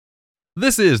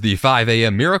This is the 5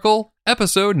 a.m. Miracle,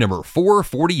 episode number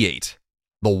 448.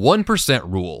 The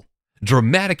 1% Rule.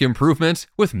 Dramatic improvement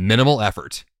with minimal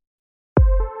effort.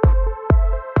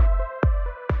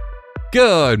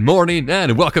 Good morning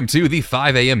and welcome to the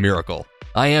 5 a.m. Miracle.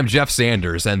 I am Jeff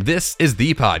Sanders and this is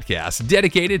the podcast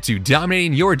dedicated to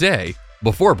dominating your day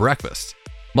before breakfast.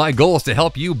 My goal is to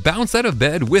help you bounce out of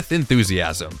bed with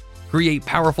enthusiasm, create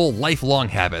powerful lifelong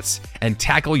habits, and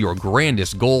tackle your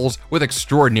grandest goals with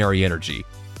extraordinary energy.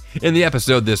 In the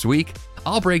episode this week,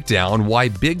 I'll break down why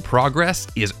big progress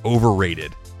is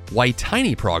overrated, why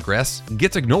tiny progress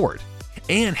gets ignored,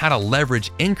 and how to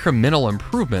leverage incremental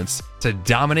improvements to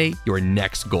dominate your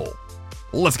next goal.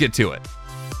 Let's get to it.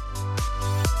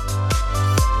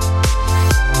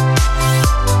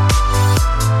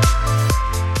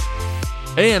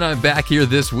 And I'm back here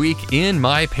this week in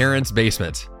my parents'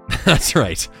 basement. That's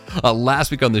right.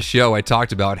 Last week on the show, I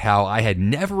talked about how I had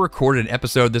never recorded an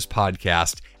episode of this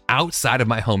podcast outside of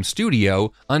my home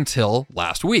studio until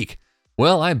last week.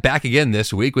 Well, I'm back again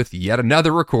this week with yet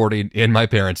another recording in my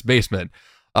parents' basement.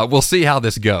 We'll see how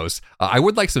this goes. I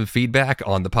would like some feedback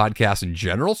on the podcast in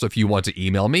general, so if you want to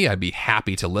email me, I'd be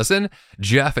happy to listen.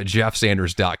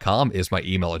 Jeff@jeffsanders.com is my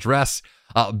email address.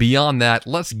 Beyond that,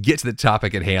 let's get to the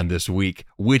topic at hand this week,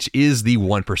 which is the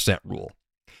 1% rule.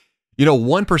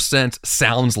 1%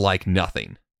 sounds like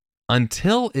nothing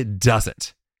until it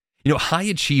doesn't. High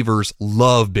achievers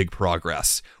love big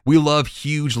progress. We love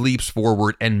huge leaps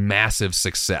forward and massive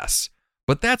success.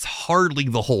 But that's hardly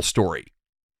the whole story.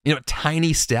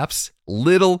 Tiny steps,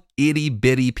 little itty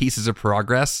bitty pieces of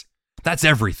progress, that's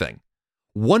everything.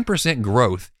 1%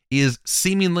 growth is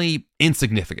seemingly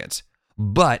insignificant,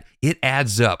 but it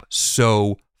adds up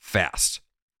so fast.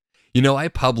 I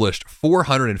published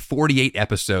 448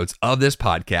 episodes of this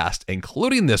podcast,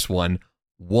 including this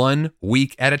one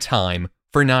week at a time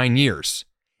for 9 years.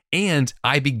 And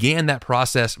I began that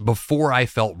process before I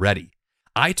felt ready.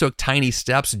 I took tiny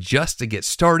steps just to get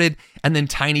started, and then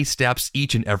tiny steps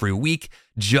each and every week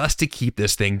just to keep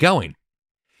this thing going.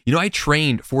 I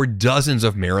trained for dozens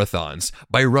of marathons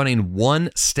by running one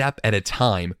step at a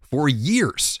time for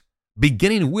years,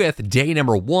 beginning with day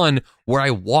number 1 where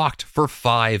I walked for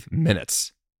 5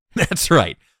 minutes. That's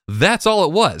right. That's all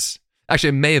it was. Actually,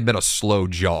 it may have been a slow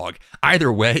jog.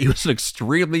 Either way, it was an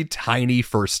extremely tiny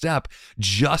first step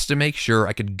just to make sure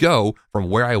I could go from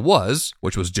where I was,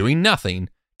 which was doing nothing,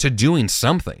 to doing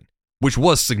something, which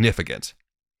was significant.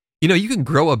 You can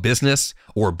grow a business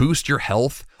or boost your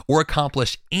health or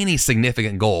accomplish any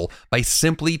significant goal by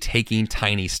simply taking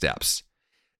tiny steps.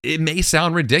 It may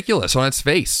sound ridiculous on its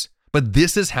face, but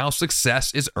this is how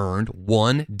success is earned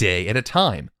one day at a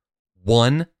time.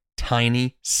 One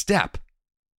tiny step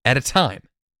at a time.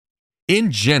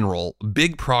 In general,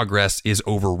 big progress is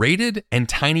overrated and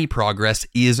tiny progress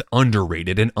is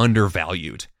underrated and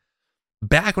undervalued.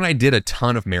 Back when I did a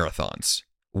ton of marathons,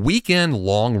 weekend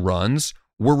long runs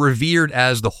were revered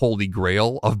as the holy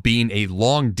grail of being a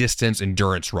long distance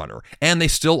endurance runner, and they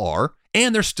still are,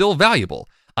 and they're still valuable.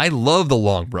 I love the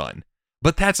long run.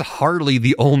 But that's hardly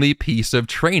the only piece of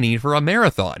training for a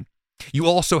marathon. You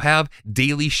also have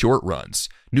daily short runs,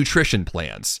 nutrition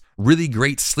plans, really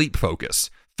great sleep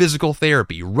focus, physical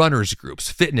therapy, runners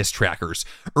groups, fitness trackers,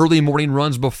 early morning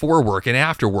runs before work and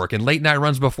after work, and late night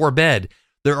runs before bed.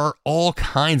 There are all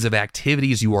kinds of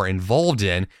activities you are involved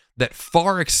in that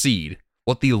far exceed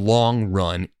what the long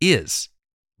run is.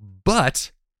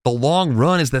 But the long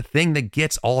run is the thing that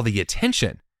gets all the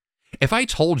attention. If I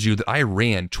told you that I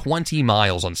ran 20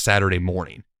 miles on Saturday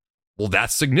morning, well,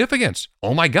 that's significant.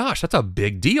 Oh my gosh, that's a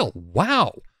big deal.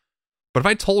 Wow. But if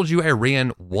I told you I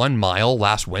ran 1 mile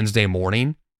last Wednesday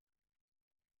morning,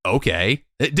 okay,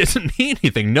 it doesn't mean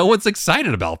anything. No one's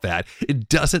excited about that. It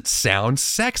doesn't sound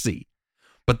sexy.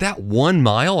 But that 1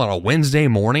 mile on a Wednesday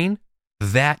morning,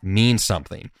 that means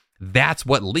something. That's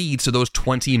what leads to those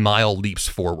 20-mile leaps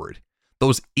forward.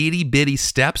 Those itty-bitty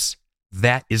steps,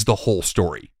 that is the whole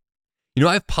story.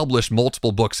 I've published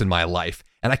multiple books in my life,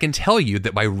 and I can tell you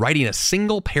that by writing a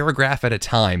single paragraph at a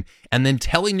time and then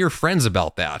telling your friends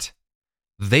about that,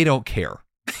 they don't care.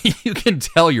 You can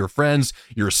tell your friends,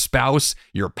 your spouse,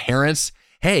 your parents,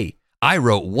 hey, I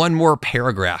wrote one more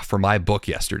paragraph for my book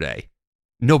yesterday.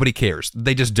 Nobody cares.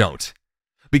 They just don't.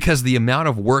 Because the amount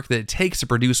of work that it takes to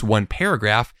produce one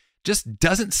paragraph just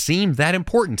doesn't seem that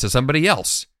important to somebody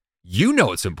else. You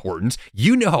know it's important.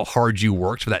 You know how hard you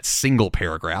worked for that single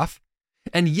paragraph.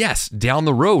 And yes, down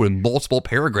the road, when multiple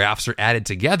paragraphs are added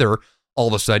together, all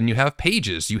of a sudden you have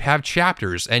pages, you have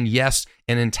chapters, and yes,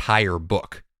 an entire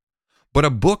book. But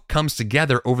a book comes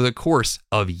together over the course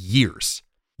of years.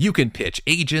 You can pitch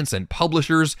agents and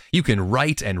publishers. You can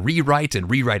write and rewrite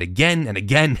again and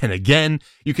again and again.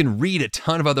 You can read a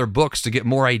ton of other books to get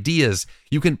more ideas.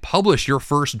 You can publish your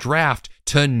first draft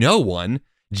to no one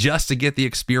just to get the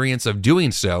experience of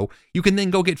doing so. You can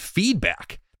then go get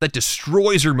feedback that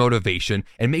destroys your motivation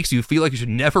and makes you feel like you should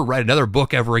never write another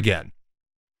book ever again.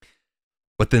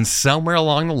 But then somewhere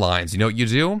along the lines, you know what you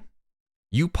do?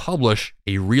 You publish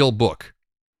a real book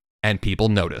and people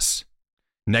notice.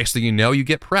 Next thing you know, you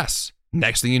get press.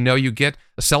 Next thing you know, you get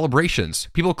celebrations.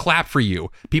 People clap for you.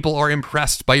 People are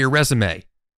impressed by your resume.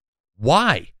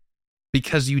 Why?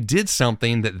 Because you did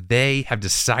something that they have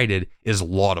decided is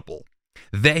laudable.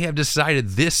 They have decided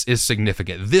this is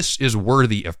significant. This is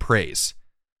worthy of praise.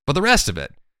 But the rest of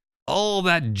it, all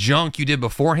that junk you did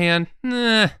beforehand,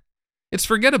 it's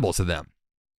forgettable to them.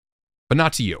 But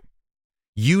not to you.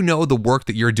 You know the work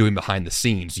that you're doing behind the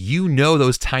scenes. You know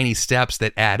those tiny steps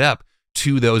that add up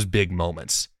to those big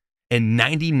moments. And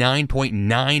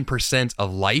 99.9%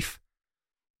 of life,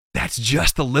 that's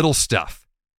just the little stuff.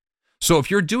 So if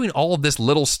you're doing all of this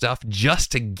little stuff just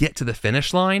to get to the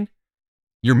finish line,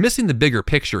 you're missing the bigger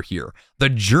picture here. The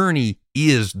journey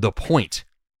is the point.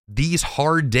 These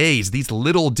hard days, these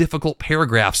little difficult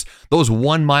paragraphs, those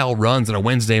 1-mile runs on a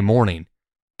Wednesday morning,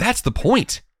 that's the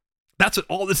point. That's what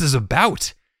all this is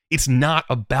about. It's not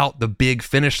about the big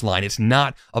finish line. It's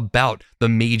not about the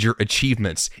major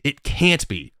achievements. It can't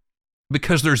be,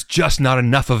 because there's just not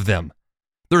enough of them.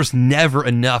 There's never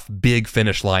enough big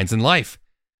finish lines in life.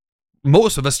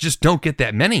 Most of us just don't get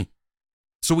that many.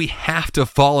 So we have to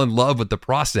fall in love with the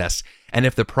process. And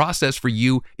if the process for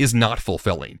you is not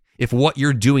fulfilling, if what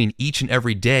you're doing each and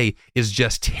every day is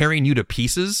just tearing you to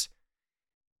pieces,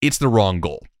 it's the wrong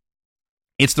goal.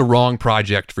 It's the wrong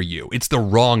project for you. It's the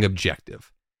wrong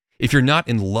objective. If you're not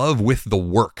in love with the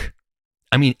work,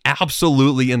 I mean,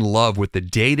 absolutely in love with the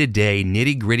day-to-day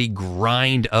nitty-gritty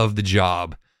grind of the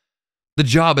job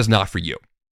is not for you.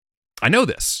 I know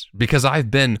this because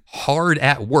I've been hard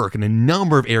at work in a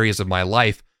number of areas of my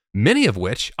life, many of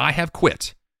which I have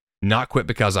quit. Not quit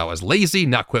because I was lazy,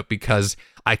 not quit because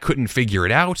I couldn't figure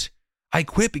it out. I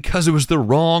quit because it was the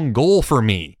wrong goal for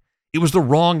me. It was the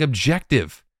wrong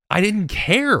objective. I didn't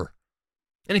care.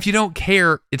 And if you don't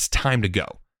care, it's time to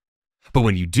go. But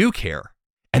when you do care,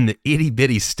 and the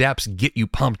itty-bitty steps get you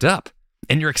pumped up,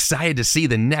 and you're excited to see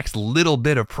the next little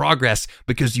bit of progress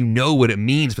because you know what it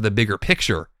means for the bigger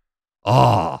picture,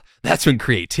 that's when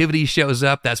creativity shows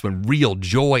up. That's when real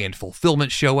joy and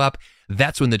fulfillment show up.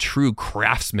 That's when the true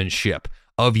craftsmanship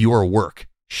of your work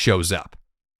shows up.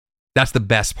 That's the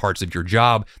best parts of your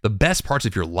job, the best parts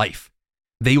of your life.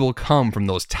 They will come from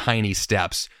those tiny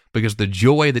steps, because the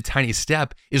joy of the tiny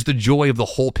step is the joy of the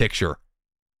whole picture.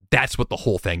 That's what the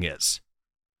whole thing is.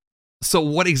 So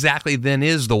what exactly then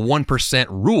is the 1%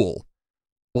 rule?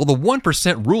 Well, the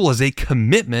 1% rule is a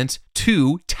commitment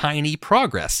to tiny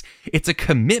progress. It's a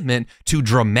commitment to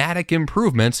dramatic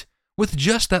improvement with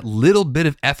just that little bit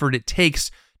of effort it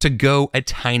takes to go a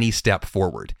tiny step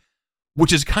forward.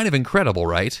 Which is kind of incredible,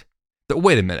 right? That,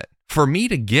 wait a minute, for me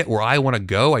to get where I want to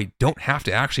go, I don't have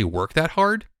to actually work that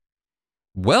hard?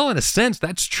 Well, in a sense,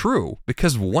 that's true,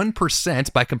 because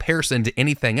 1% by comparison to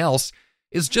anything else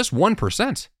is just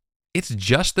 1%. It's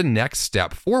just the next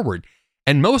step forward.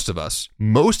 And most of us,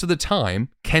 most of the time,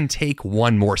 can take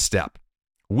one more step.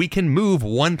 We can move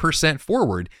 1%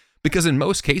 forward, because in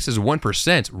most cases,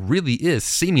 1% really is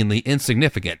seemingly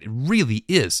insignificant. It really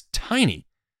is tiny.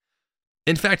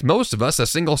 In fact, most of us, a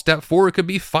single step forward could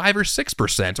be 5 or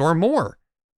 6% or more.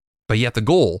 But yet the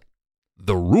goal,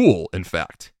 the rule, in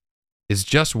fact, is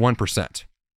just 1%.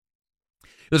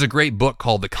 There's a great book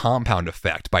called The Compound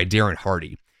Effect by Darren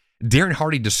Hardy. Darren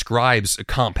Hardy describes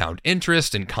compound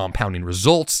interest and compounding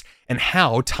results and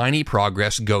how tiny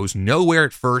progress goes nowhere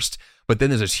at first, but then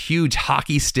there's this huge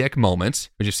hockey stick moment,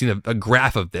 which you've seen a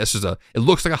graph of this. It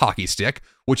looks like a hockey stick,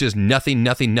 which is nothing,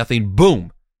 nothing, nothing,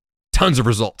 boom, tons of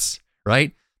results,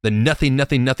 right? The nothing,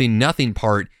 nothing, nothing, nothing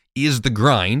part is the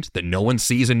grind that no one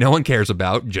sees and no one cares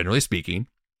about, generally speaking.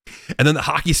 And then the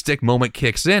hockey stick moment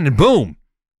kicks in and boom,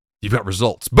 you've got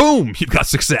results. Boom, you've got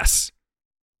success.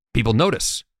 People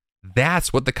notice.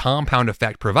 That's what the compound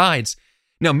effect provides.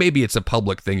 Now, maybe it's a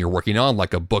public thing you're working on,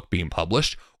 like a book being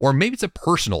published, or maybe it's a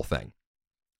personal thing,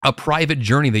 a private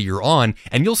journey that you're on,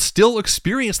 and you'll still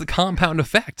experience the compound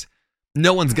effect.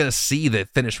 No one's going to see the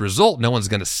finished result. No one's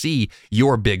going to see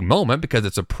your big moment because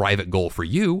it's a private goal for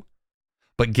you.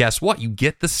 But guess what? You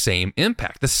get the same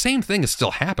impact. The same thing is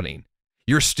still happening.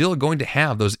 You're still going to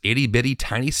have those itty-bitty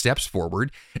tiny steps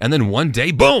forward, and then one day,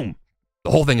 boom,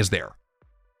 the whole thing is there.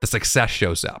 The success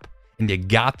shows up. and you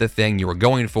got the thing you were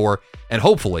going for, and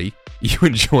hopefully you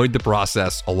enjoyed the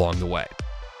process along the way.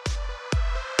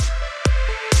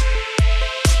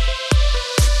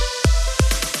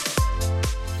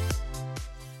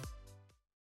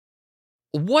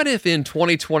 What if in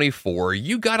 2024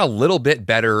 you got a little bit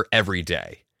better every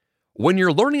day? When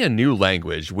you're learning a new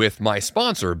language with my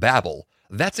sponsor, Babbel,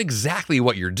 that's exactly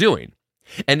what you're doing.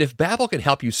 And if Babbel can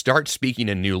help you start speaking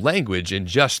a new language in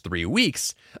just 3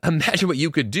 weeks, imagine what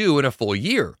you could do in a full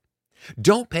year.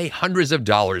 Don't pay hundreds of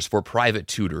dollars for private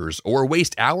tutors or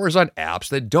waste hours on apps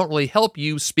that don't really help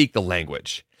you speak the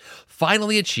language.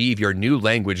 Finally achieve your new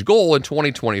language goal in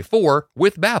 2024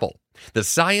 with Babbel, the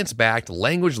science-backed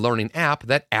language learning app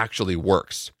that actually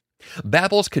works.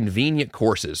 Babbel's convenient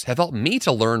courses have helped me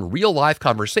to learn real-life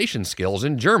conversation skills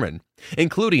in German,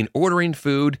 including ordering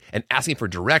food and asking for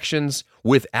directions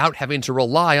without having to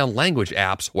rely on language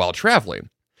apps while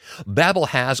traveling. Babbel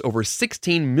has over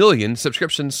 16 million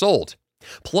subscriptions sold.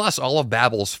 Plus, all of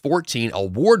Babbel's 14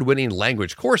 award-winning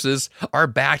language courses are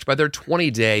backed by their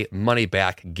 20-day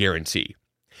money-back guarantee.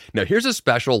 Now, here's a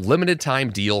special limited-time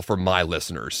deal for my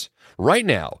listeners. Right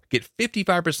now, get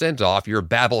 55% off your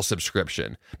Babbel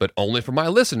subscription, but only for my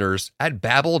listeners at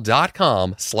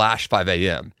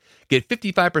babbel.com/5am. Get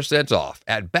 55% off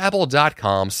at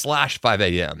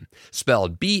babbel.com/5am,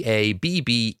 spelled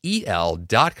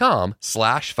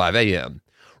BABBEL.com/5am.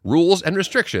 Rules and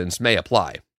restrictions may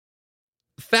apply.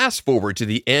 Fast forward to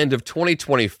the end of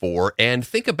 2024 and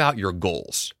think about your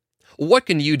goals. What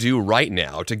can you do right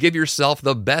now to give yourself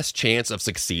the best chance of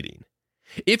succeeding?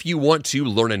 If you want to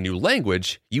learn a new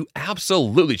language, you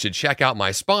absolutely should check out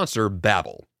my sponsor,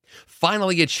 Babbel.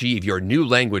 Finally achieve your new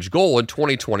language goal in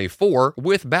 2024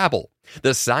 with Babbel,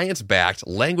 the science-backed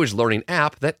language learning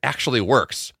app that actually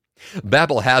works.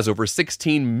 Babbel has over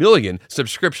 16 million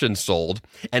subscriptions sold,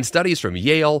 and studies from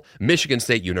Yale, Michigan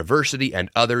State University, and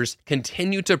others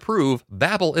continue to prove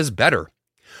Babbel is better.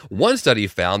 One study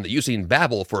found that using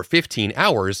Babbel for 15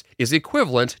 hours is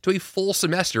equivalent to a full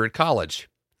semester at college.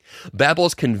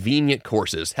 Babbel's convenient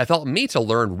courses have helped me to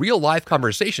learn real-life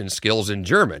conversation skills in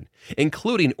German,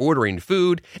 including ordering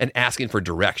food and asking for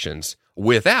directions,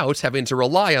 without having to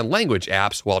rely on language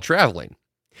apps while traveling.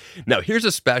 Now, here's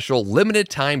a special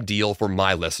limited-time deal for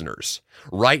my listeners.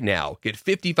 Right now, get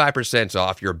 55%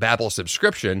 off your Babbel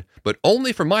subscription, but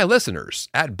only for my listeners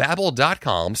at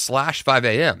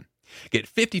babbel.com/5am. Get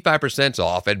 55%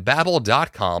 off at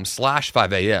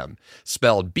babbel.com/5am,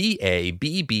 spelled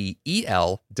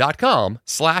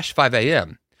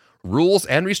BABBEL.com/5am. Rules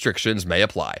and restrictions may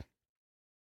apply.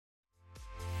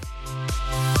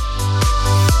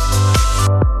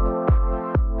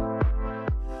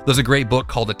 There's a great book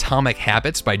called Atomic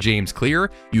Habits by James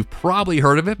Clear. You've probably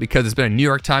heard of it because it's been a New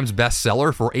York Times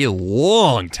bestseller for a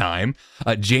long time.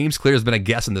 James Clear has been a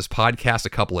guest on this podcast a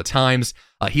couple of times.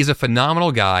 He's a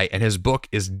phenomenal guy, and his book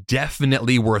is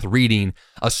definitely worth reading,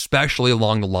 especially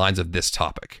along the lines of this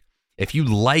topic. If you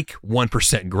like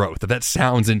 1% growth, if that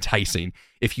sounds enticing,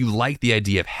 if you like the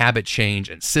idea of habit change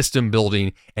and system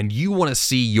building, and you want to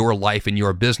see your life and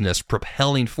your business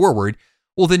propelling forward,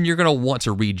 well, then you're going to want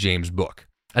to read James' book.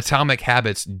 Atomic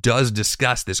Habits does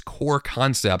discuss this core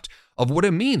concept of what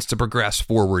it means to progress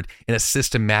forward in a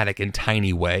systematic and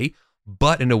tiny way,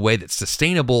 but in a way that's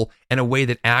sustainable and a way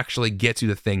that actually gets you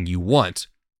the thing you want.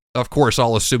 Of course,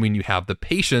 all assuming you have the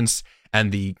patience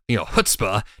and the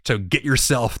chutzpah to get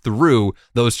yourself through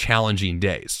those challenging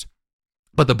days.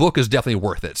 But the book is definitely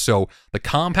worth it. So, The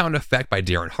Compound Effect by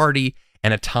Darren Hardy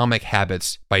and Atomic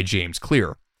Habits by James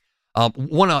Clear.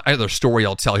 One other story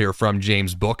I'll tell here from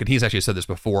James' book, and he's actually said this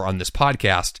before on this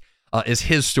podcast, is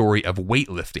his story of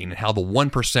weightlifting and how the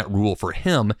 1% rule for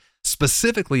him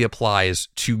specifically applies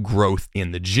to growth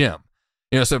in the gym.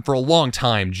 So for a long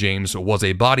time, James was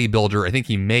a bodybuilder. I think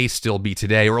he may still be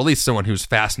today, or at least someone who's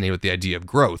fascinated with the idea of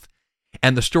growth.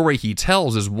 And the story he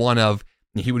tells is one of,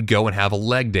 he would go and have a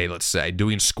leg day, let's say,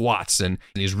 doing squats, and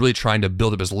he's really trying to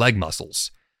build up his leg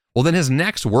muscles. Well, then his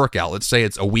next workout, let's say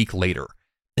it's a week later,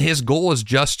 his goal is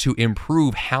just to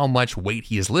improve how much weight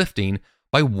he is lifting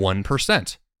by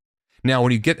 1%. Now,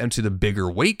 when you get into the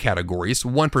bigger weight categories,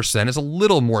 1% is a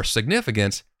little more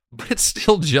significant, but it's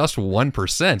still just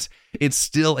 1%. It's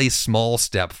still a small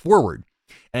step forward.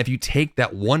 And if you take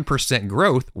that 1%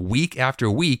 growth week after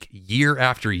week, year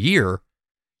after year,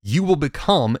 you will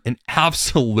become an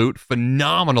absolute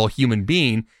phenomenal human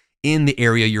being in the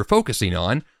area you're focusing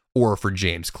on. Or for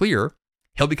James Clear,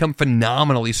 he'll become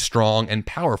phenomenally strong and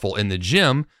powerful in the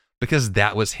gym because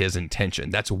that was his intention.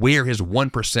 That's where his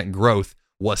 1% growth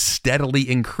was steadily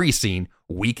increasing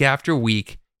week after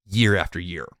week, year after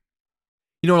year.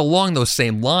 And along those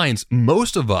same lines,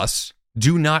 most of us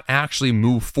do not actually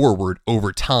move forward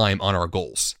over time on our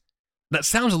goals. That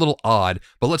sounds a little odd,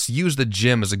 but let's use the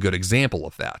gym as a good example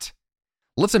of that.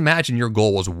 Let's imagine your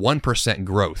goal was 1%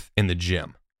 growth in the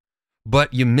gym,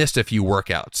 but you missed a few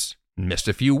workouts, missed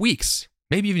a few weeks,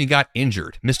 maybe even you got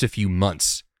injured, missed a few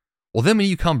months. Well, then when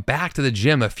you come back to the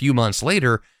gym a few months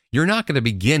later, you're not going to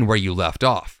begin where you left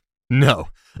off. No,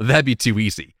 that'd be too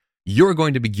easy. You're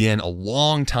going to begin a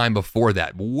long time before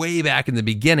that, way back in the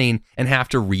beginning, and have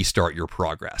to restart your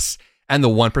progress. And the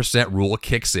 1% rule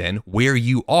kicks in where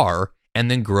you are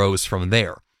and then grows from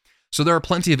there. So there are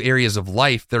plenty of areas of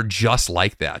life that are just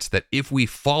like that if we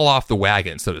fall off the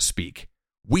wagon, so to speak,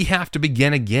 we have to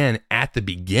begin again at the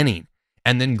beginning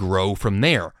and then grow from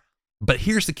there. But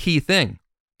here's the key thing.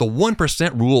 The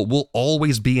 1% rule will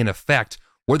always be in effect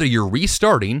whether you're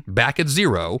restarting back at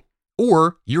zero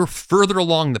or you're further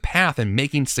along the path and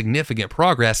making significant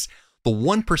progress. The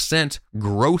 1%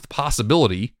 growth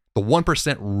possibility, the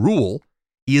 1% rule,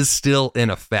 is still in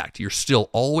effect. You're still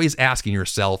always asking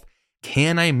yourself,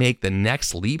 can I make the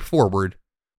next leap forward,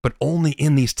 but only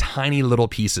in these tiny little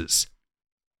pieces?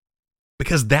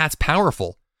 Because that's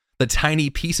powerful. The tiny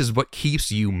piece is what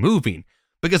keeps you moving.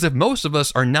 Because if most of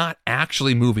us are not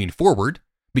actually moving forward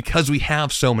because we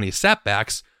have so many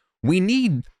setbacks, we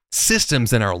need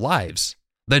systems in our lives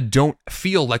that don't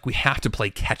feel like we have to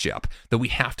play catch up, that we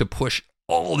have to push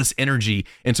all this energy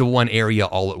into one area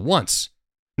all at once.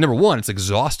 Number one, it's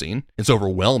exhausting, it's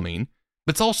overwhelming,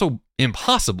 but it's also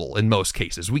impossible in most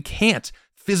cases. We can't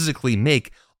physically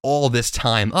make all this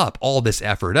time up, all this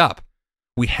effort up.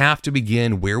 We have to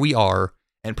begin where we are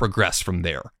and progress from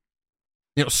there.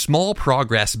 Small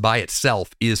progress by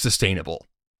itself is sustainable.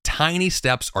 Tiny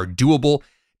steps are doable.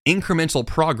 Incremental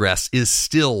progress is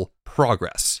still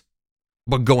progress.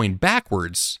 But going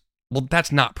backwards, well,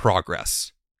 that's not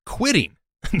progress. Quitting,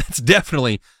 that's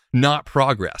definitely not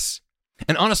progress.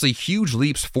 And honestly, huge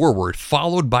leaps forward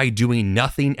followed by doing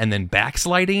nothing and then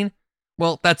backsliding,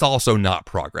 well, that's also not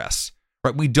progress.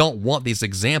 Right? We don't want these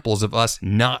examples of us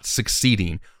not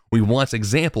succeeding. We want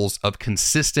examples of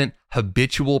consistent,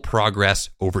 habitual progress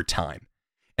over time.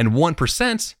 And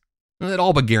 1%, it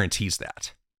all but guarantees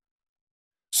that.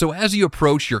 So as you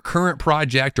approach your current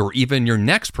project or even your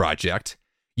next project,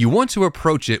 you want to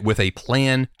approach it with a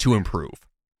plan to improve.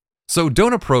 So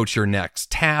don't approach your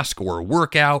next task or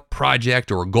workout,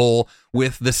 project, or goal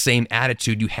with the same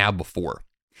attitude you had before.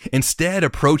 Instead,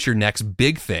 approach your next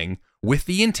big thing with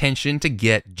the intention to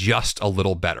get just a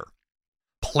little better.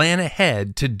 Plan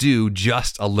ahead to do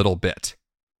just a little bit.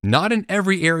 Not in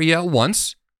every area at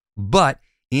once, but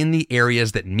in the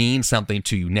areas that mean something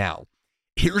to you now.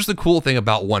 Here's the cool thing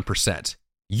about 1%.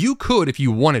 You could, if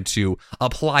you wanted to,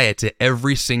 apply it to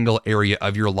every single area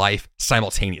of your life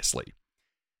simultaneously.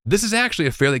 This is actually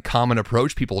a fairly common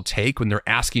approach people take when they're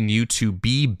asking you to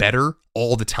be better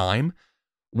all the time,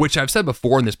 which I've said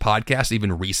before in this podcast,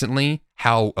 even recently,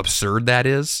 how absurd that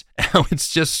is. How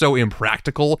it's just so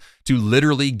impractical to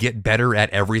literally get better at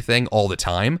everything all the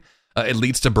time. It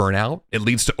leads to burnout. It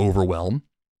leads to overwhelm.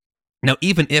 Now,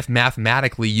 even if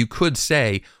mathematically you could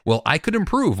say, well, I could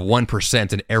improve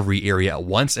 1% in every area at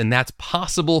once, and that's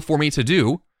possible for me to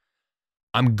do,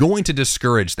 I'm going to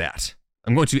discourage that.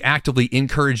 I'm going to actively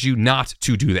encourage you not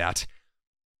to do that.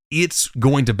 It's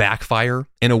going to backfire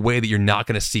in a way that you're not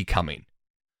going to see coming.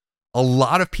 A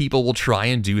lot of people will try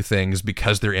and do things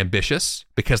because they're ambitious,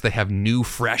 because they have new,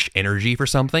 fresh energy for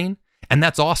something, and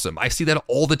that's awesome. I see that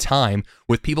all the time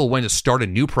with people wanting to start a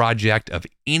new project of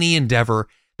any endeavor.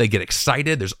 They get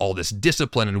excited. There's all this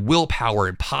discipline and willpower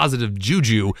and positive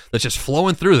juju that's just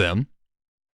flowing through them.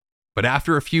 But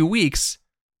after a few weeks,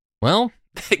 well,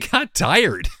 they got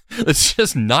tired. It's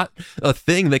just not a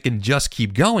thing that can just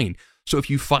keep going. So if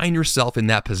you find yourself in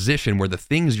that position where the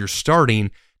things you're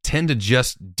starting tend to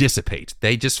just dissipate,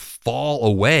 they just fall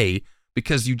away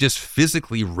because you just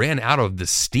physically ran out of the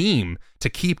steam to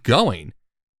keep going,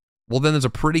 well, then there's a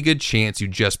pretty good chance you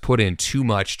just put in too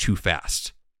much too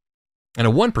fast. And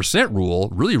a 1% rule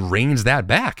really reins that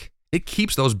back. It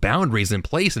keeps those boundaries in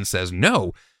place and says,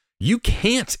 no, you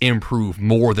can't improve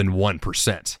more than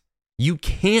 1%. You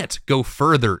can't go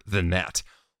further than that.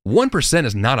 1%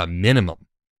 is not a minimum.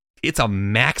 It's a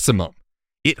maximum.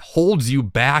 It holds you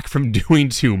back from doing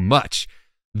too much.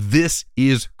 This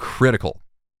is critical.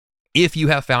 If you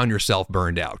have found yourself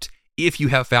burned out, if you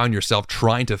have found yourself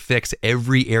trying to fix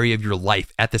every area of your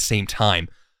life at the same time,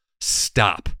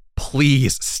 stop.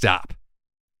 Please stop.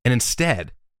 And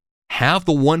instead, have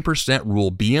the 1%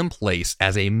 rule be in place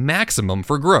as a maximum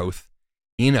for growth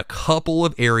in a couple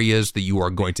of areas that you are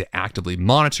going to actively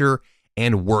monitor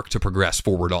and work to progress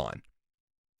forward on.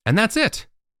 And that's it.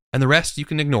 And the rest you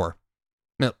can ignore.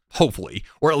 Now, hopefully,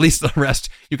 or at least the rest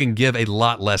you can give a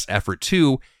lot less effort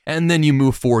to, and then you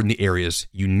move forward in the areas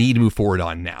you need to move forward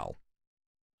on now.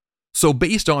 So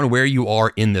based on where you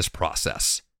are in this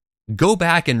process, go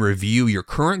back and review your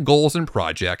current goals and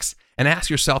projects and ask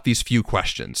yourself these few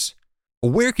questions.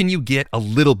 Where can you get a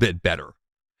little bit better?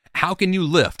 How can you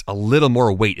lift a little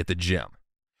more weight at the gym?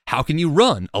 How can you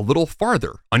run a little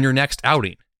farther on your next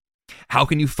outing? How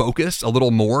can you focus a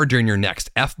little more during your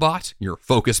next FBOT, your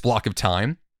focus block of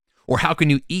time? Or how can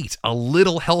you eat a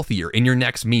little healthier in your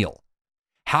next meal?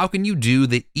 How can you do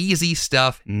the easy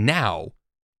stuff now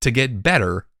to get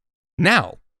better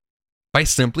now? By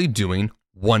simply doing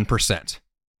 1%.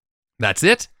 That's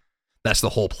it. That's the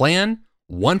whole plan.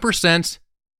 1%.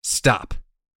 Stop.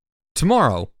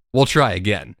 Tomorrow, we'll try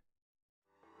again.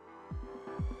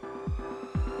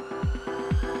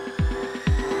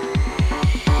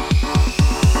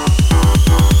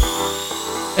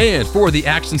 And for the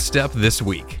action step this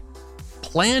week,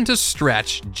 plan to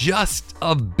stretch just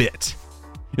a bit.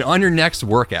 On your next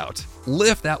workout,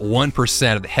 lift that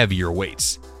 1% of the heavier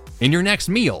weights. In your next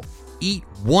meal, eat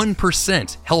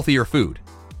 1% healthier food.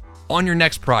 On your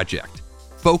next project,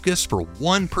 focus for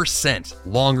 1%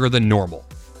 longer than normal.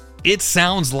 It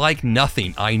sounds like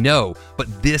nothing, I know,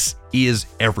 but this is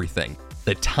everything.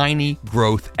 The tiny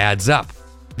growth adds up.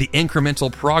 The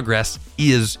incremental progress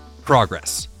is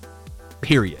progress.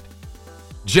 Period.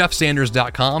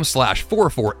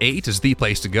 JeffSanders.com/448 is the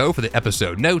place to go for the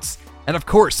episode notes. And of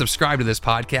course, subscribe to this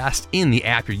podcast in the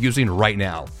app you're using right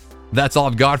now. That's all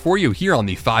I've got for you here on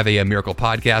the 5 a.m. Miracle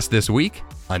Podcast this week.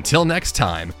 Until next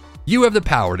time, you have the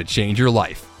power to change your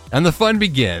life, and the fun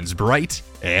begins bright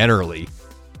and early.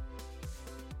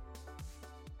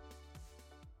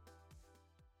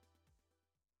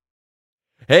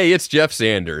 Hey, it's Jeff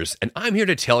Sanders, and I'm here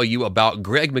to tell you about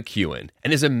Greg McKeown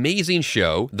and his amazing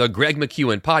show, The Greg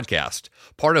McKeown Podcast,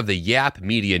 part of the Yap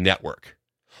Media Network.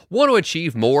 Want to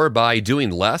achieve more by doing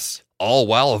less, all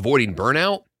while avoiding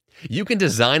burnout? You can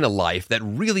design a life that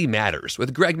really matters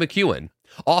with Greg McKeown,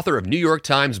 author of New York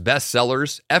Times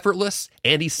bestsellers, Effortless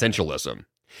and Essentialism.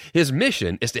 His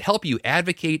mission is to help you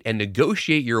advocate and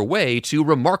negotiate your way to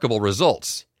remarkable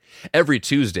results. Every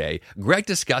Tuesday, Greg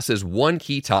discusses one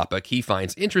key topic he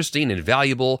finds interesting and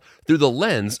valuable through the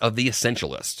lens of the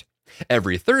essentialist.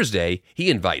 Every Thursday, he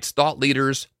invites thought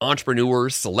leaders,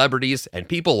 entrepreneurs, celebrities, and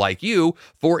people like you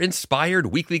for inspired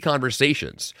weekly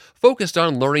conversations focused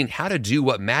on learning how to do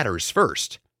what matters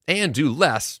first and do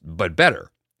less but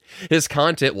better. His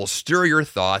content will stir your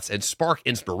thoughts and spark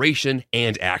inspiration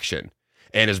and action.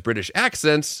 And his British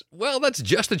accents, well, that's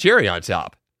just the cherry on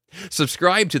top.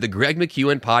 Subscribe to the Greg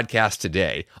McKeown Podcast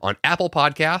today on Apple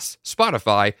Podcasts,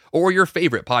 Spotify, or your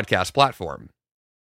favorite podcast platform.